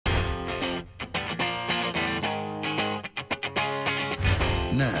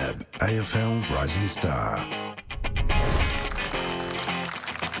NAB AFL Rising Star.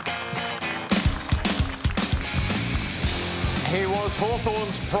 He was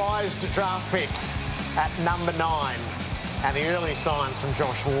Hawthorn's prized draft pick at number 9. And the early signs from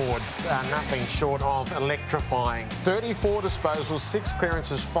Josh Ward's are nothing short of electrifying. 34 disposals, 6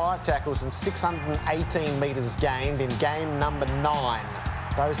 clearances, 5 tackles and 618 metres gained in game number 9.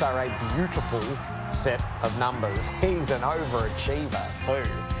 Those are a beautiful set of numbers. He's an overachiever too.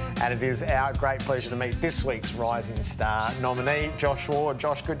 And it is our great pleasure to meet this week's Rising Star nominee, Josh Ward.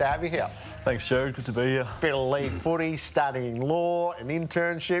 Josh, good to have you here. Thanks, Jared. Good to be here. Bit of league footy, studying law, an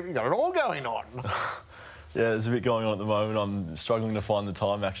internship. You've got it all going on. Yeah, there's a bit going on at the moment. I'm struggling to find the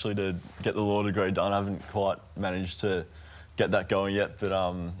time actually to get the law degree done. I haven't quite managed to get that going yet, but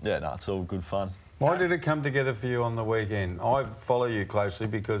yeah, no, it's all good fun. Why did it come together for you on the weekend? I follow you closely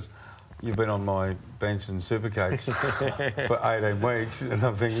because you've been on my bench in Supercoach for 18 weeks, and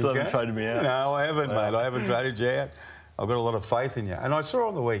I'm thinking... Still haven't traded me out. No, I haven't, mate. I haven't traded you out. I've got a lot of faith in you. And I saw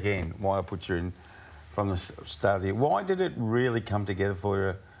on the weekend why I put you in from the start of the year. Why did it really come together for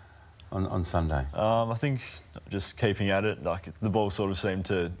you on Sunday? I think just keeping at it. Like, the ball sort of seemed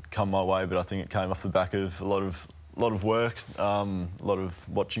to come my way, but I think it came off the back of a lot of work, a lot of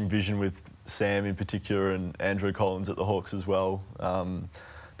watching vision with Sam in particular and Andrew Collins at the Hawks as well.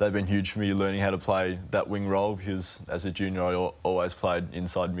 They've been huge for me learning how to play that wing role because as a junior I always played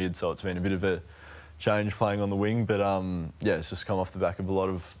inside mid, so it's been a bit of a change playing on the wing, but yeah, it's just come off the back of a lot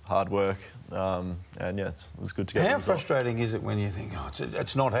of hard work, and yeah, it was good to get. How frustrating is it when you think, oh,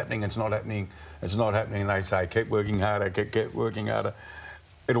 it's not happening, it's not happening, it's not happening, and they say, keep working harder, keep working harder,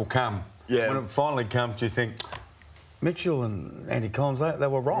 it'll come. Yeah. When it finally comes, you think, Mitchell and Andy Collins, they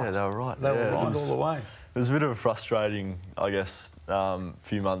were right. Yeah, they were right. They were right all the way. It was a bit of a frustrating, I guess,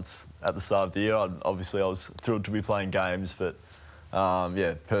 few months at the start of the year. Obviously, I was thrilled to be playing games, but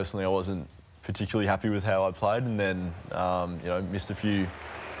yeah, personally, I wasn't particularly happy with how I played, and then you know, missed a few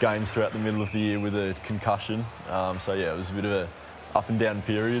games throughout the middle of the year with a concussion. So yeah, it was a bit of a up and down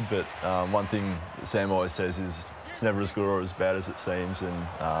period. But one thing that Sam always says is it's never as good or as bad as it seems, and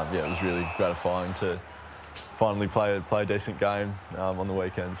yeah, it was really gratifying to finally play a decent game on the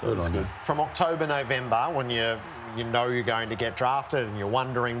weekend, so it was good. From October, November, when you know you're going to get drafted and you're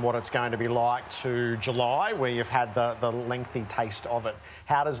wondering what it's going to be like, to July, where you've had the lengthy taste of it,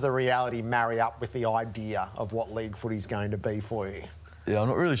 how does the reality marry up with the idea of what league footy's going to be for you? Yeah, I'm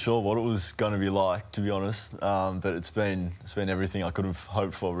not really sure what it was going to be like, to be honest, but it's been everything I could have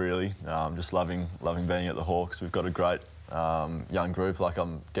hoped for, really. Just loving being at the Hawks. We've got a great young group. Like,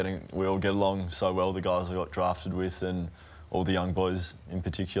 we all get along so well, the guys I got drafted with and all the young boys in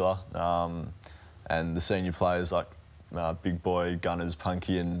particular, and the senior players like Big Boy, Gunners,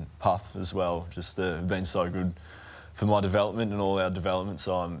 Punky and Pup as well, just have been so good for my development and all our development,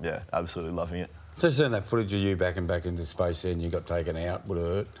 so I'm yeah, absolutely loving it. So seeing that footage of you back into space there and you got taken out, would have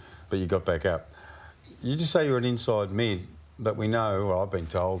hurt, but you got back up. You just say you're an inside mid, but we know, or I've been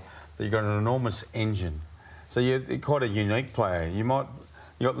told, that you've got an enormous engine. So you're quite a unique player. You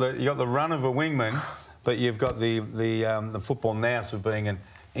got the run of a wingman, but you've got the football nous of being an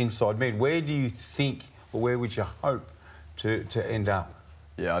inside mid. Where do you think, or where would you hope to end up?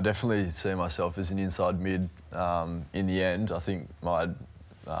 Yeah, I definitely see myself as an inside mid in the end. I think my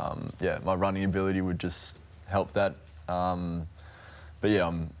running ability would just help that. But yeah,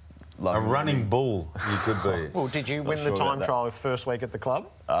 I'm loving a running bull. You could be. Well, did you win the time trial first week at the club?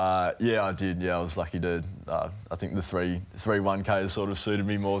 Yeah, I did. Yeah, I was lucky to. I think the three 1Ks sort of suited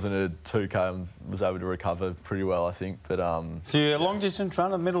me more than a 2K. I was able to recover pretty well, I think. But so you're a long distance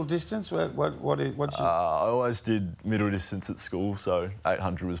runner, middle distance. What's your... I always did middle distance at school, so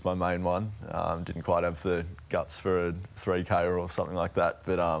 800 was my main one. Didn't quite have the guts for a 3K or something like that,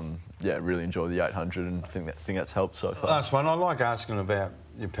 but yeah, really enjoy the 800 and think that's helped so far. Last one, I like asking about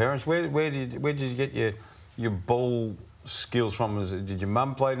your parents. Where did you get your ball skills from? Did your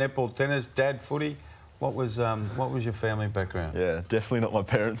mum play netball, tennis, dad footy? What was your family background? Yeah, definitely not my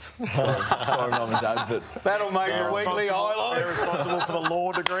parents. Sorry, mum and dad, but that'll make a weekly highlight. They're responsible for the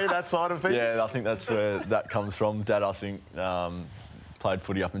law degree, that side of things. Yeah, I think that's where that comes from. Dad, I think, played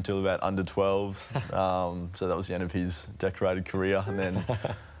footy up until about under 12s, so that was the end of his decorated career. And then,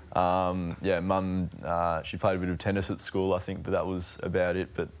 yeah, mum, she played a bit of tennis at school, I think, but that was about it.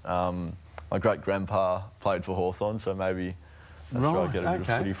 But my great-grandpa played for Hawthorn, so maybe that's where I get a bit of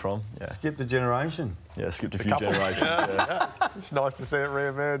footy from. Yeah. Skipped a generation. Yeah, skipped a few generations. Yeah. It's nice to see it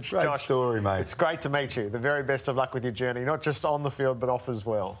re-emerge. Great Josh, story, mate. It's great to meet you. The very best of luck with your journey, not just on the field, but off as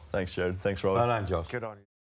well. Thanks, Jared. Thanks, Rob. Well done, Josh. Good on you.